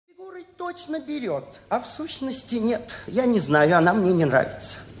Становой точно берет, а в сущности нет. Я не знаю, она мне не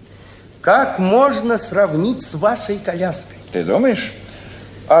нравится. Как можно сравнить с вашей коляской? Ты думаешь,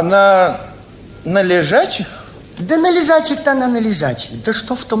 она на лежачих? Да на лежачих-то она на лежачих. Да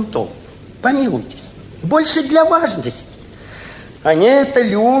что в том толку? Помилуйтесь. Больше для важности. Они это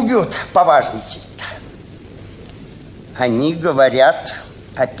любят, поважничать-то. Они говорят,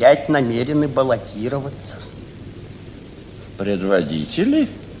 опять намерены баллотироваться. В предводители?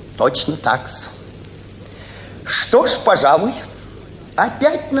 Точно так-с. Что ж, пожалуй,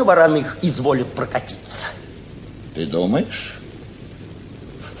 опять на вороных изволят прокатиться. Ты думаешь?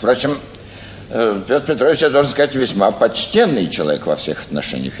 Впрочем, Петр Петрович, я должен сказать, весьма почтенный человек во всех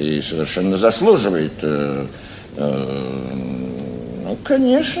отношениях и совершенно заслуживает. Ну,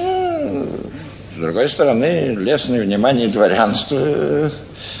 конечно, с другой стороны, лестное внимание дворянства.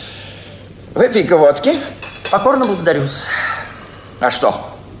 Выпей-ка водки. Покорно благодарю-с. А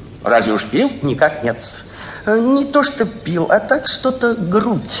что, разве уж пил? Никак нет. Не то, что пил, а так что-то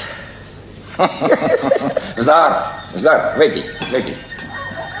грудь. Здар, выпей.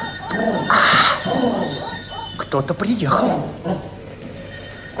 Кто-то приехал.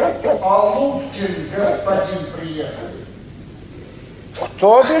 Алупкин, господин, приехал.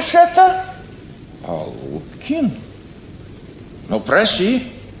 Кто бишь это? Алупкин? Ну, проси.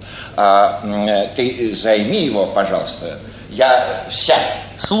 Ты займи его, пожалуйста. Я сядь.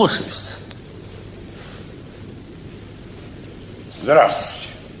 Слушаюсь.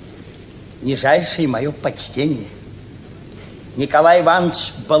 Здравствуйте. Нижайшее мое почтение. Николай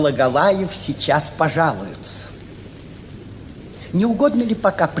Иванович Балагалаев сейчас пожалуется. Не угодно ли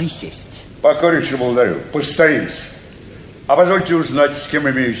пока присесть? Покорнейше благодарю. Постоимся. А позвольте узнать, с кем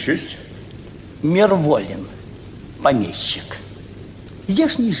имею честь? Мирволин, помещик.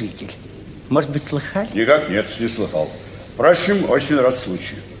 Здешний житель. Может быть, слыхали? Никак нет, не слыхал. Впрочем, очень рад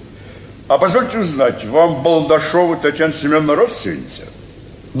случаю. А позвольте узнать, вам Балдашова Татьяна Семеновна родственница?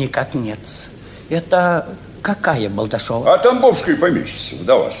 Никак нет. Это какая Балдашова? А Тамбовская помещица,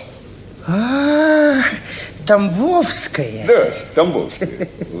 вдова. Тамбовская? Да, Тамбовская,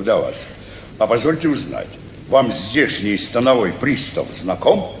 вдова. А позвольте узнать, вам здешний становой пристав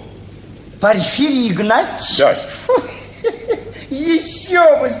знаком? Порфирий Игнатьевич? Да.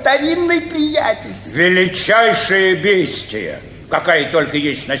 Еще бы, старинный приятель. Величайшее бестие, какая только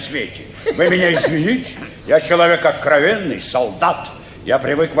есть на свете. Вы меня извините, я человек откровенный, солдат. Я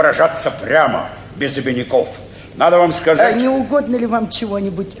привык выражаться прямо, без обиняков. Надо вам сказать... Не угодно ли вам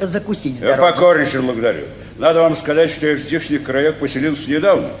чего-нибудь закусить с Я дороги? покорнейше благодарю. Надо вам сказать, что я в здешних краях поселился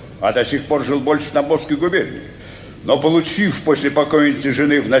недавно, а до сих пор жил больше в Тамбовской губернии. Но получив после покойницы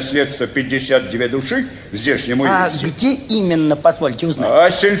жены в наследство 52 души в здешнем уезде... Где именно, позвольте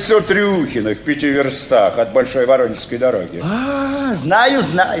узнать? Сельцо Трюхино в 5 верстах от Большой Воронежской дороги.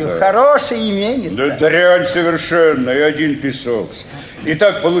 Знаю. Хорошая именица. Да дрянь совершенно, и один песок.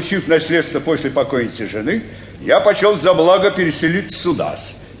 Итак, получив наследство после покойницы жены, я почел за благо переселиться сюда.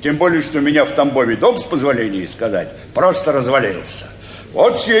 Тем более, что у меня в Тамбове дом, с позволения сказать, просто развалился.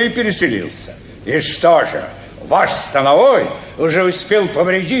 Вот все и переселился. И что же... Ваш становой уже успел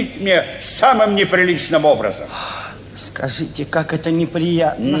повредить мне самым неприличным образом. Скажите, как это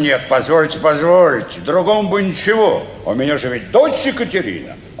неприятно. Нет, позвольте. Другому бы ничего. У меня же ведь дочь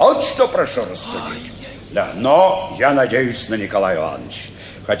Екатерина. Вот что прошу рассудить. Да, но я надеюсь на Николая Ивановича.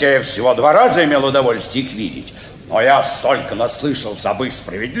 Хотя я всего 2 раза имел удовольствие их видеть. Но я столько наслышался об их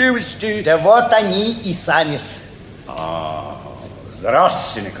справедливости. Да вот они и сами.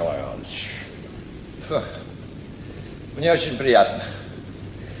 Здравствуйте, Николай Иванович. Мне очень приятно.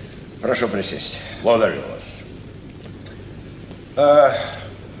 Прошу присесть. Благодарю вас.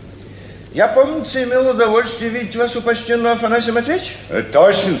 Я, помнится, имел удовольствие видеть вас у почтенного Афанасия Матвеевича.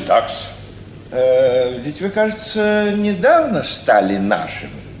 Точно так. Ведь вы, кажется, недавно стали нашим.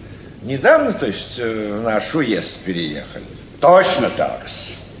 Недавно, то есть, в наш уезд переехали. Точно так.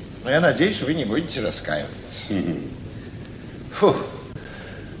 Но я надеюсь, вы не будете раскаиваться. Фу,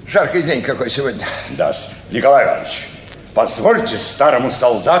 жаркий день какой сегодня. Да, Николай Иванович, позвольте старому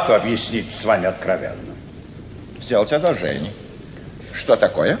солдату объяснить с вами откровенно. Сделать одолжение. Что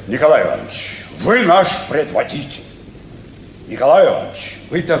такое? Николай Иванович, вы наш предводитель. Николай Иванович,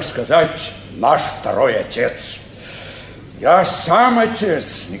 вы, так сказать, наш второй отец. Я сам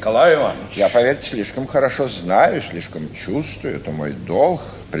отец, Николай Иванович. Я, поверьте, слишком хорошо знаю, слишком чувствую. Это мой долг.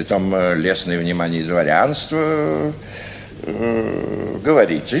 Притом лестное внимание дворянства.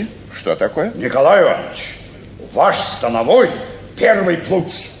 Говорите, что такое? Николай Иванович, ваш становой первый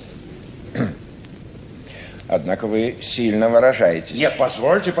плут. Однако вы сильно выражаетесь. Нет,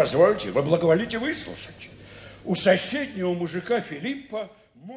 позвольте, вы благоволите выслушать. У соседнего мужика Филиппа